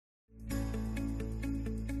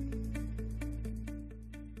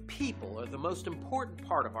People are the most important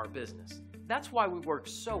part of our business. That's why we work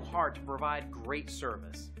so hard to provide great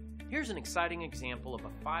service. Here's an exciting example of a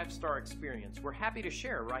 5-star experience we're happy to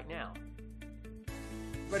share right now.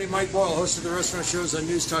 Buddy Mike Boyle, host of the restaurant shows on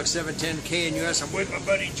News Talk 710 KNUS. I'm with my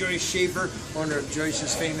buddy Joyce Schaefer, owner of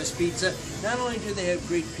Joyce's Famous Pizza. Not only do they have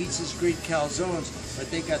great pizzas, great calzones, but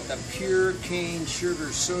they got the pure cane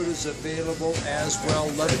sugar sodas available as well.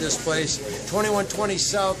 Love this place. 2120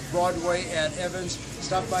 South Broadway at Evans.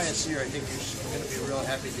 Stop by and see her. I think you're going to be real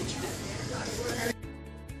happy that you did.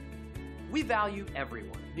 We value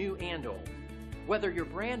everyone, new and old. Whether you're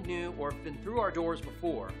brand new or have been through our doors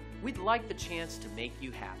before, we'd like the chance to make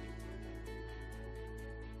you happy.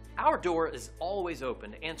 Our door is always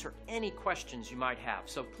open to answer any questions you might have,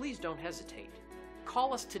 so please don't hesitate.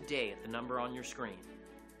 Call us today at the number on your screen.